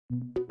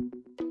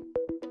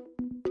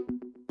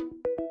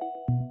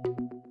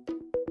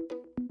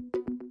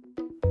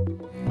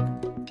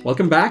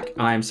Welcome back.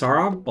 I'm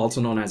Saurabh,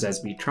 also known as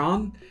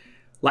SBTron.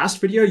 Last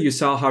video, you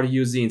saw how to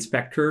use the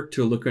inspector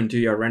to look into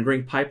your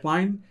rendering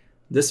pipeline.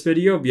 This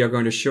video, we are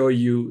going to show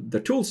you the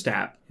Tools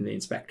tab in the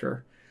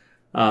inspector.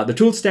 The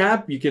Tools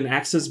tab you can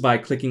access by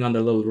clicking on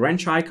the little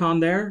wrench icon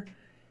there.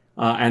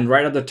 And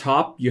right at the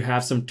top, you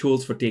have some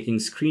tools for taking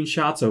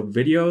screenshots of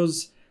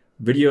videos.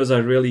 Videos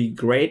are really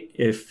great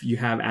if you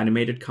have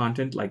animated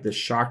content like this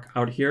shark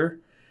out here.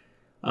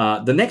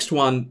 The next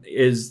one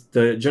is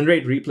the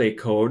generate replay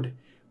code,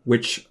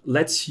 which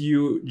lets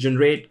you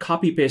generate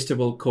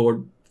copy-pastable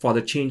code for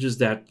the changes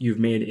that you've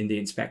made in the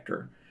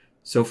inspector.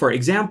 So for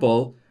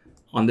example,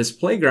 on this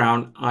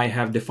playground, I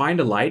have defined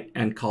a light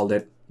and called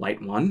it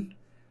light 1.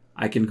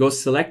 I can go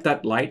select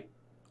that light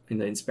in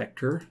the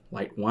inspector,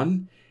 light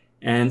 1,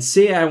 and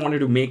say I wanted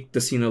to make the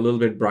scene a little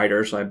bit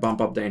brighter, so I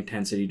bump up the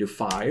intensity to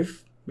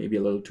 5, maybe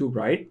a little too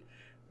bright.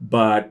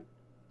 But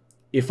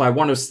if I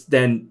want to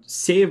then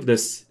save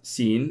this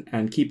scene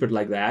and keep it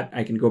like that,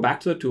 I can go back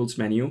to the Tools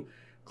menu,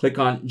 click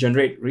on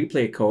Generate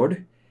Replay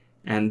Code,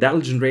 and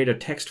that'll generate a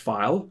text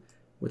file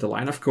with a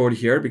line of code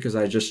here because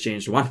I just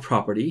changed one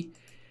property.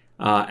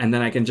 And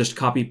then I can just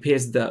copy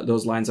paste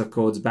those lines of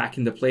codes back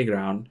in the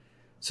playground.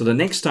 So the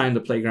next time the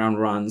playground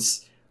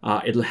runs,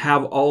 it'll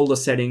have all the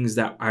settings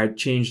that I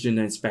changed in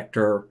the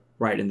inspector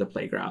right in the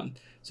playground.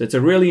 So it's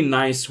a really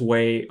nice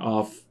way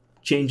of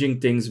changing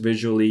things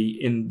visually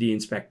in the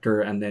inspector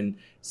and then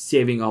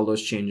saving all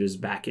those changes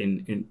back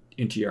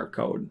into your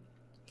code.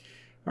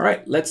 All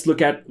right, let's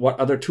look at what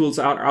other tools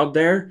are out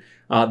there.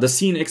 The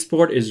scene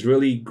export is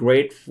really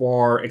great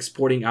for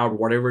exporting out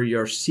whatever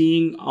you're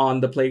seeing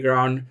on the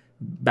playground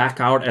back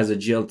out as a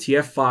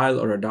GLTF file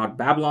or a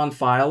 .babylon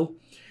file.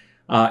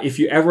 If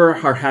you ever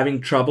are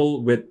having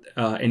trouble with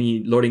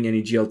loading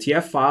any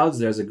GLTF files,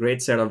 there's a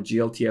great set of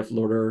GLTF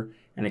loader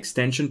and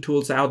extension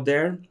tools out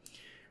there.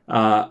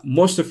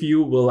 Most of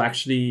you will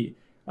actually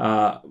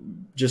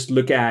just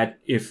look at,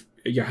 if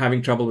you're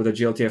having trouble with a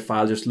GLTF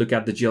file, just look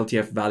at the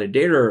GLTF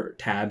validator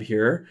tab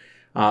here,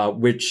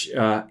 which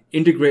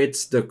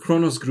integrates the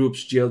Kronos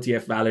Group's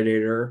GLTF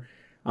validator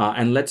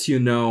and lets you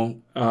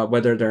know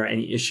whether there are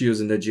any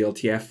issues in the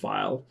GLTF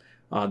file.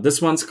 This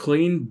one's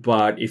clean,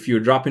 but if you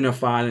drop in a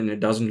file and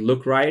it doesn't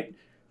look right,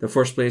 the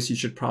first place you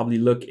should probably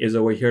look is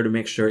over here to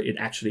make sure it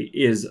actually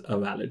is a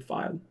valid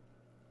file.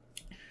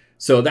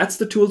 So that's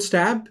the Tools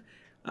tab.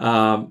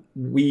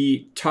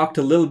 We talked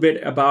a little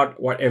bit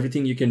about what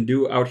everything you can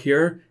do out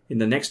here. In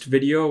the next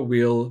video,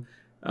 we'll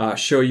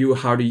show you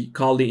how to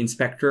call the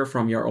inspector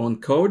from your own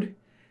code.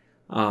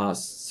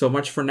 So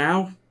much for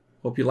now.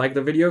 Hope you liked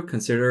the video.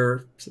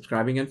 Consider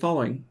subscribing and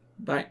following.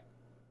 Bye.